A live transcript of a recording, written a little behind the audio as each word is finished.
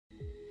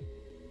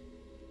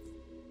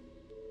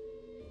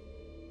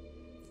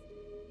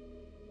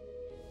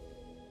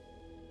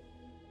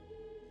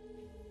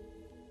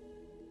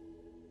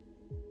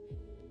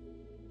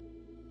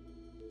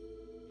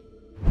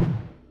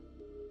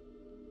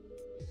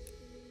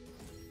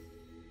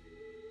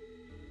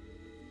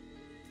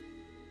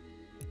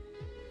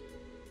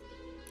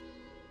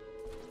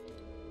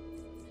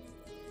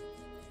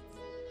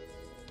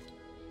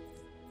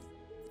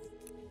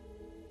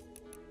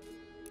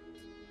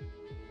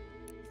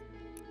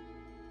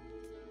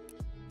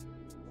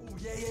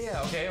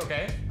Yeah.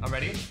 Okay. I'm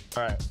ready.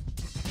 All right.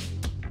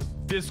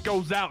 This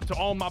goes out to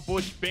all my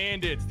bush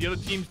bandits. The other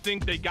teams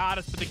think they got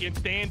us, but they can't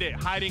stand it.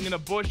 Hiding in a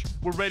bush,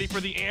 we're ready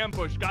for the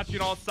ambush. Got you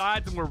on all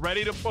sides, and we're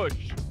ready to push.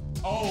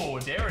 Oh,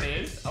 there it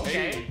is.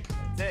 Okay.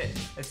 Hey.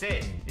 That's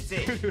it.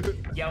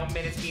 Yo,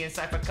 man, it's me and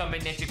Cypher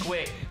coming at you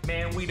quick.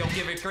 Man, we don't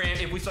give a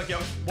crap if we suck your...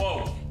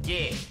 Whoa.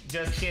 Yeah,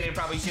 just kidding.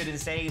 Probably shouldn't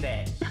say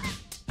that.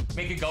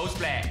 Make it go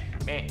splat.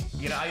 Man,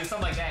 you know,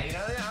 something like that, you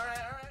know? All right.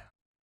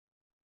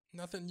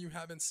 Nothing you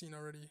haven't seen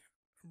already,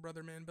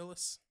 brother man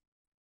Billis.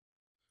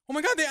 Oh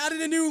my god, they added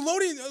a new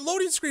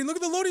loading screen. Look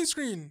at the loading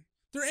screen.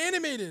 They're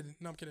animated.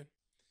 No, I'm kidding.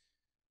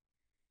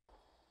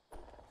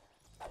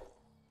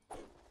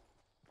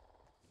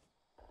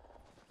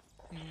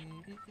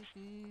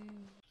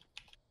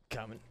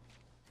 Coming.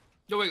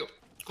 Yo, wait.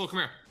 Cole, come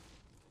here.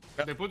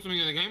 They put something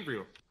in the game for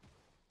you.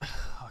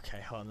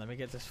 Okay, hold on. Let me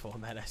get this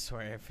format. I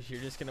swear, if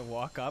you're just gonna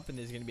walk up and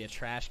there's gonna be a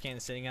trash can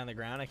sitting on the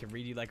ground, I can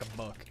read you like a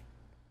book.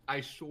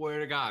 I swear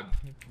to God.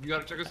 You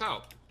gotta check us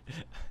out.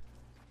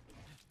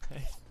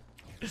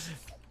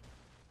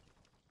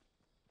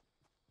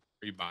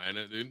 Are you buying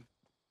it, dude?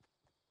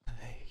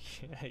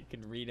 I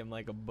can read him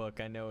like a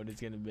book. I know what it's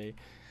gonna be.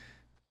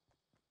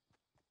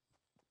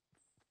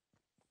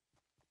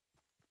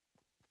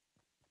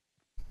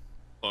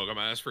 Look, I'm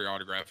gonna ask for your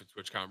autograph at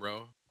TwitchCon,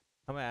 bro.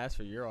 I'm gonna ask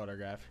for your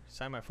autograph.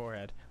 Sign my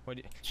forehead. What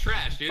do you...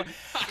 Trash, dude.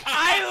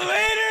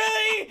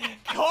 I literally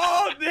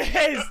called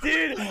this,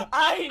 dude.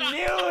 I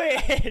knew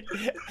it.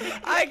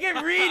 I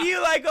can read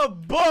you like a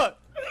book.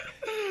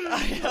 I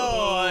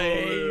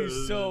hate you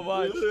so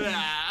much.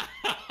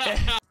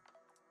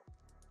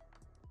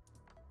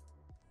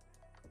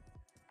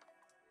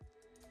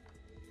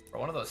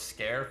 Bro, one of those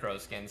scarecrow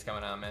skins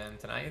coming out, man,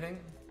 tonight, you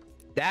think?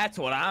 That's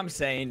what I'm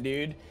saying,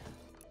 dude.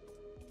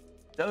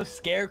 Those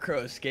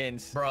scarecrow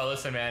skins. Bro,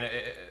 listen, man.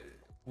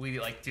 We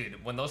like,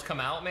 dude, when those come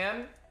out,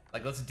 man,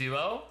 like, let's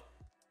duo.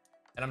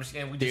 And I'm just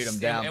gonna, we just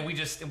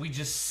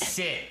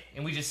sit,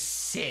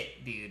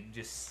 dude.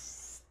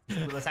 Just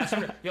let's have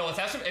some. Yo, let's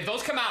have some. If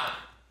those come out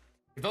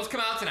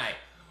tonight,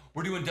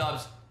 we're doing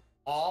dubs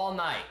all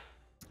night.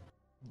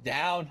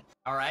 Down.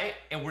 All right,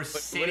 and we're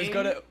sitting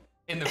to...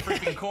 in the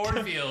freaking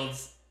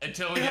cornfields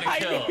until we get a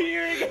kill.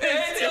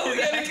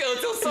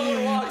 Until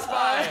someone walks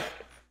by.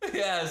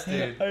 Yes,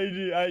 dude.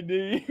 I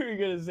knew you were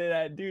gonna say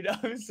that, dude.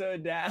 I'm so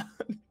down.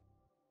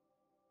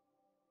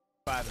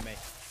 5 of me.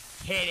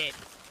 Hit it.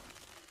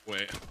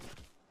 Wait.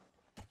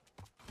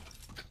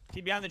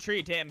 He's behind the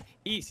tree, Tim.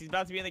 East. He's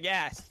about to be in the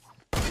gas.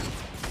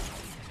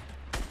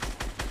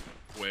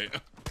 Wait.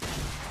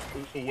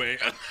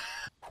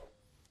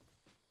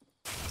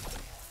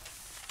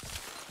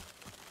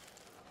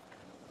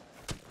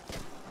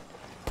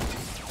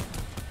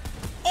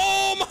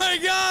 Oh my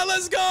god,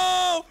 let's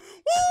go!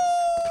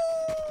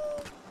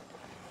 Woo!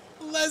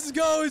 Let's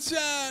go,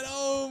 chat.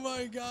 Oh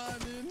my god,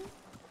 dude.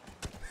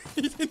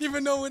 He didn't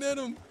even know what hit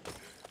him.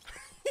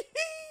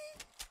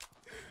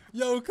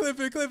 Yo, clip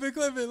it.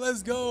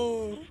 Let's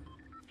go.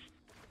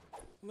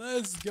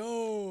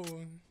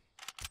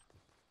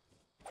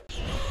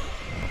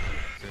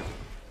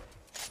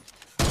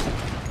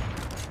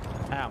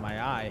 Ow,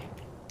 my eye.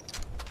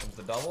 Comes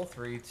the double.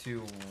 3,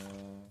 2. Oh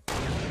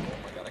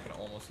my god, I can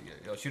almost see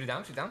it. Yo, shoot it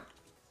down. Okay.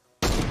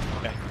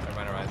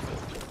 Never mind.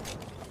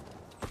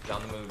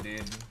 Down the move,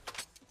 dude.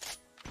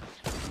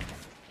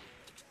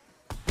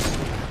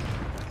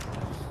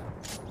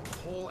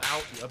 Pull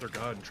out the other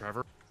gun,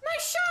 Trevor.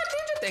 Nice shot,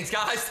 Ninja. Thanks,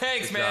 guys.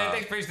 Thanks, man.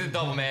 Thanks for the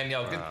double, man.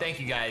 Yo, good. Thank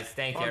you, guys.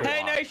 Thank you, everyone.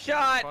 Hey, nice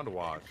shot. Fun to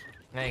watch.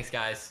 Thanks,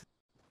 guys.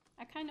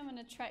 I kind of want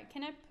to try.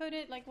 Can I put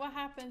it, like, what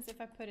happens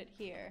if I put it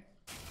here?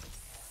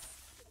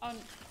 On.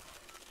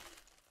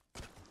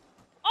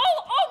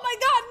 Oh my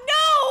god,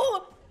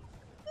 no!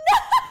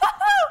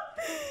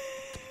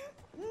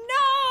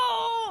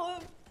 No!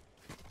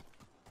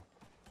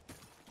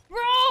 Bro,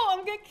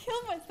 I'm gonna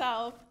kill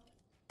myself.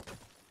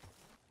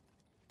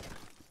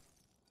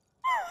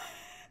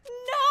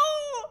 No!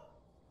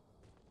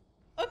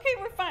 Okay,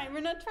 we're fine.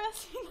 We're not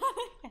trusting that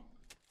again.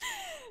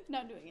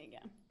 Not doing it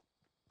again.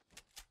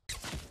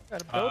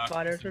 Got a boat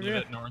fighter from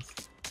here.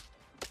 North.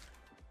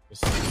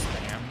 This is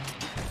spam.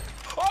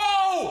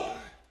 Oh!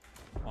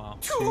 Wow.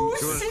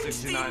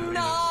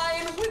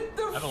 269 with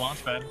the. I have a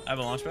launch pad.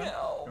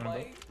 Oh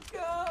my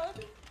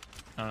god.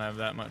 I don't have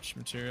that much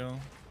material.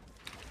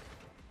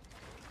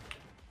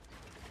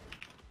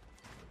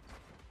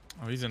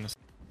 Oh, he's in the.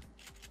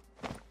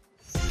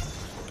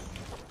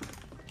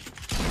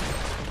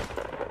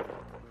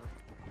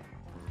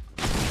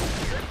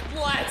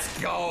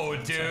 Let's go,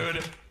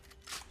 dude.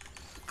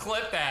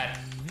 Clip that.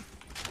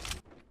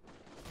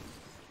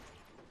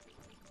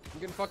 I'm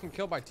getting fucking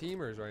killed by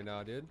teamers right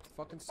now, dude.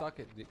 Fucking suck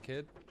it,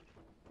 kid.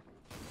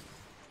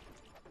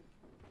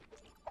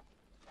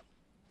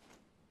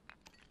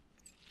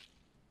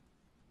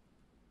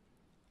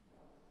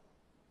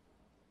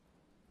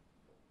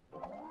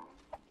 I'm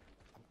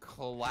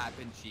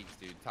clapping cheeks,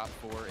 dude. Top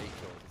 4, 8 kills. Let's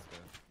go.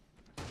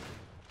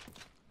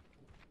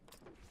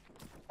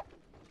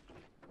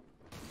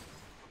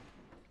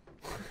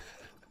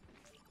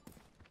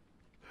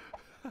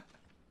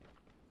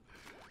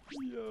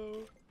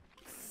 Yo.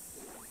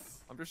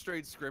 I'm just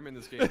straight scrimming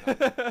this game.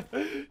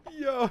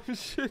 Yo,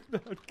 shit,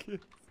 not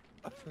kids.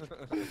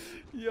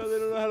 Yo, they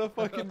don't know how to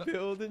fucking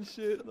build and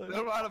shit. Like... They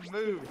don't know how to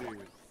move, dude.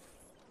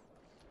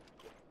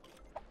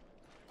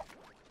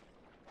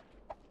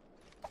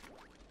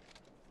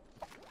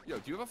 Yo,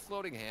 do you have a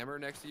floating hammer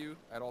next to you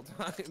at all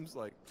times?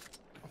 Like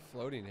a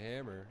floating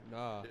hammer?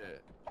 Nah. Yeah.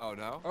 Oh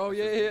no? Oh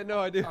yeah, no,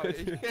 I do. Oh, I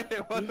do. Yeah,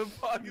 what the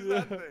fuck is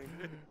that thing?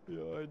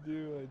 Yo, I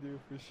do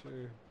for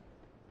sure.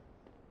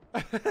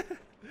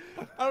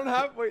 I don't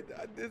have. Wait,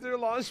 is there a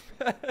launch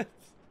pad?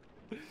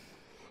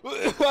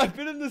 I've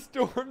been in the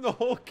storm the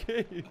whole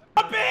game.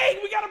 Bang!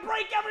 We gotta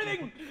break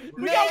everything.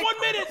 We got 1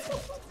 minute.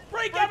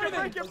 Break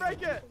everything.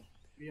 Break it.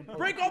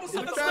 Break all the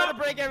stuff that's trying not.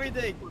 to break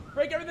everything.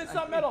 Break everything that's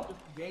not metal.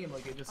 Game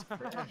like it just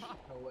crashed.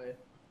 No way.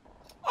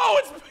 Oh,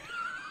 it's.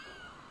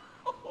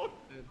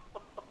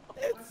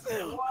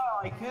 Wow,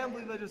 I can't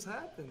believe that just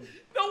happened.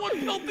 No one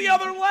built the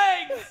other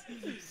legs.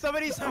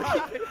 Somebody's.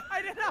 I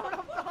didn't know what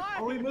I'm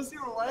behind. Are we missing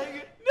a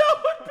leg? No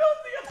one built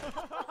the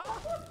other.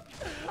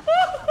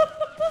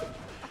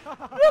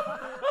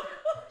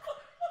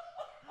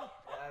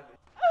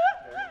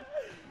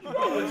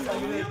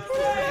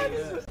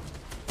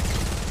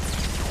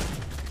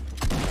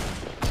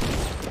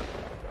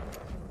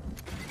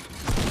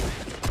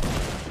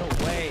 No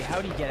way.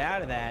 How do you get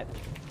out of that?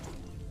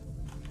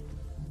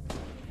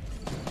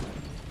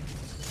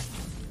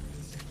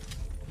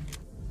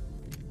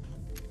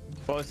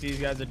 Both of these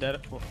guys are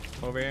dead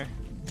over here.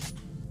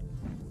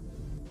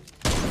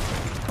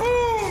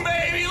 Boom,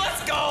 baby,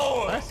 let's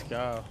go. Let's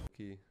go.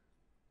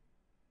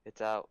 It's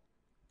out.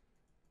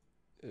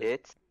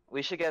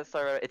 We should get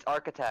started. It's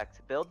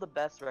Architect. Build the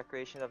best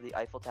recreation of the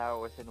Eiffel Tower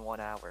within 1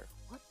 hour.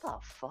 What the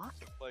fuck?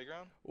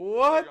 Playground?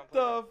 What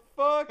the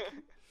fuck?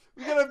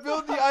 We gotta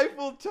build the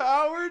Eiffel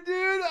Tower,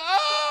 dude?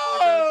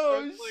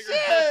 Oh,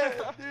 shit,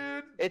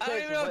 dude. I don't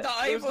even know what the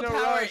Eiffel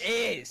Tower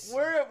is.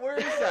 Where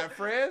is that,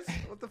 France?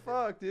 What the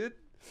fuck, dude?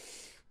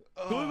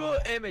 Google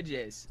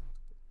Images.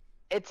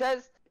 It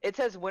says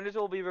winners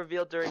will be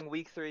revealed during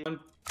week 3. Alright,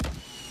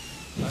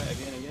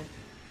 again.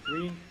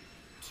 3,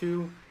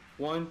 2,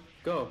 1,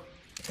 go.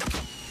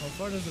 How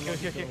far does the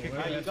rocket go?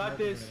 Alright, you got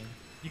this.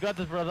 You got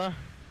this, brother.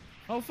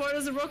 How far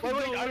does the rocket go?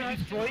 Wait, are we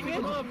destroying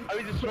it? Are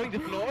we destroying the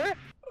floor?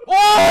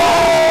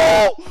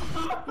 Whoa!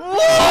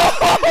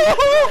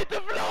 Whoa! The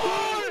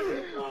floor!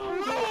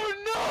 Oh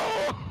no!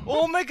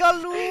 Oh my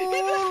god, Lul!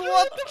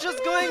 What's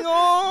just going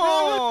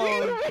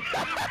on?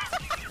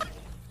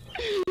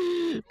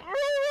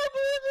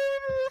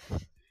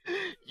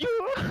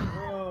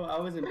 Bro, I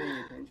wasn't paying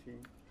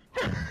attention.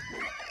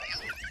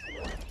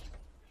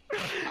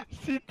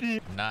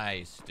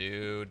 Nice,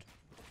 dude.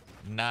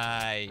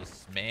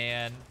 Nice,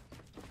 man.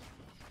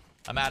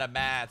 I'm out of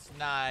mats.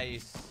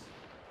 Nice.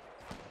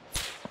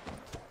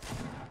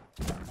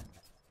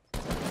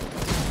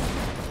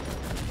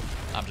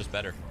 I'm just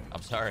better.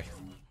 I'm sorry.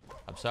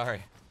 I'm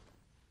sorry.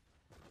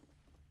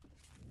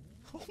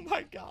 Oh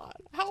my god.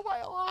 How am I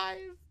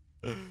alive?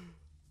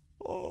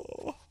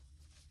 Oh.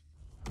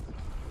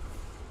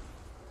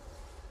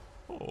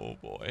 Oh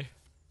boy.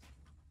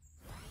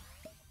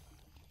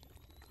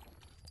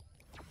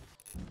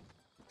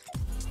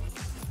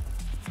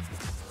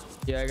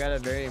 Yeah, I got a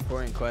very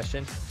important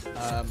question.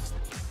 So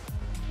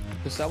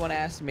someone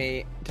asked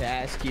me to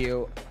ask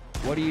you,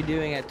 what are you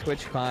doing at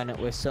TwitchCon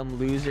with some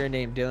loser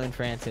named Dylan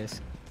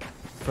Francis?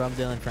 From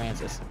Dylan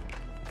Francis.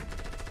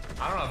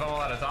 I don't know if I'm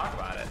allowed to talk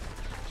about it.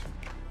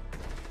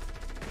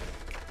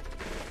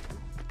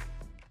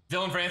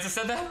 Dylan Francis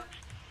said that?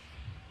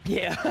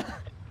 Yeah.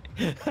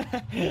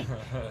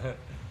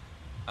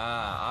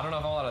 I don't know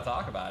if I'm allowed to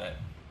talk about it.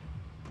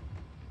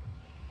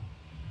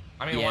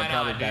 I mean, Yeah, why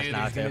probably not, best dude?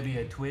 not There's gonna to. be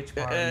a Twitch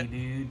party,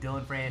 dude.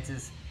 Dylan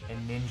Francis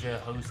and Ninja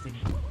hosted.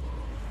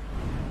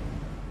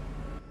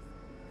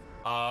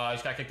 I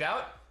just got kicked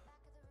out?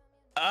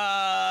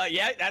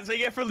 Yeah, that's what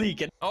you get for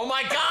leaking. Oh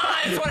my god,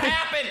 that's what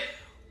happened!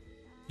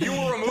 You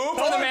were removed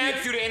from the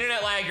match due to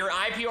internet lag, your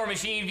IP or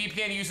machine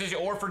VPN usage,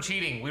 or for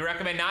cheating. We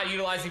recommend not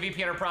utilizing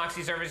VPN or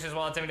proxy services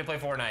while attempting to play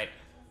Fortnite.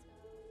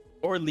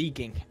 Or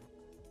leaking.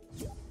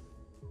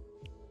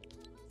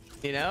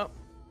 You know?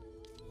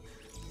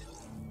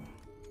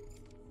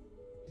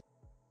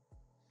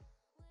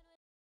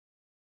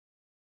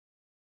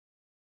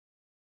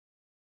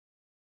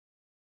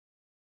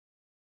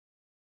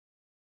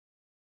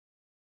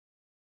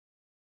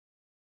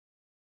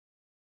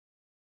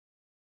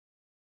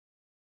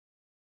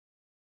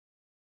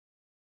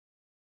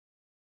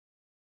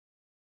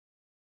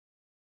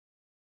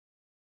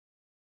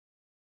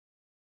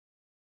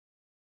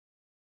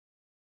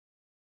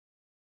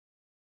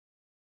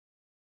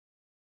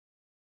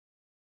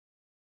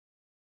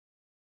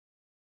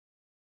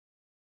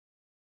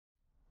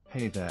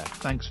 Hey there,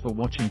 thanks for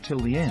watching till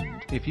the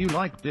end. If you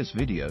liked this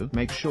video,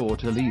 make sure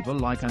to leave a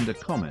like and a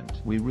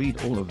comment. We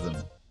read all of them.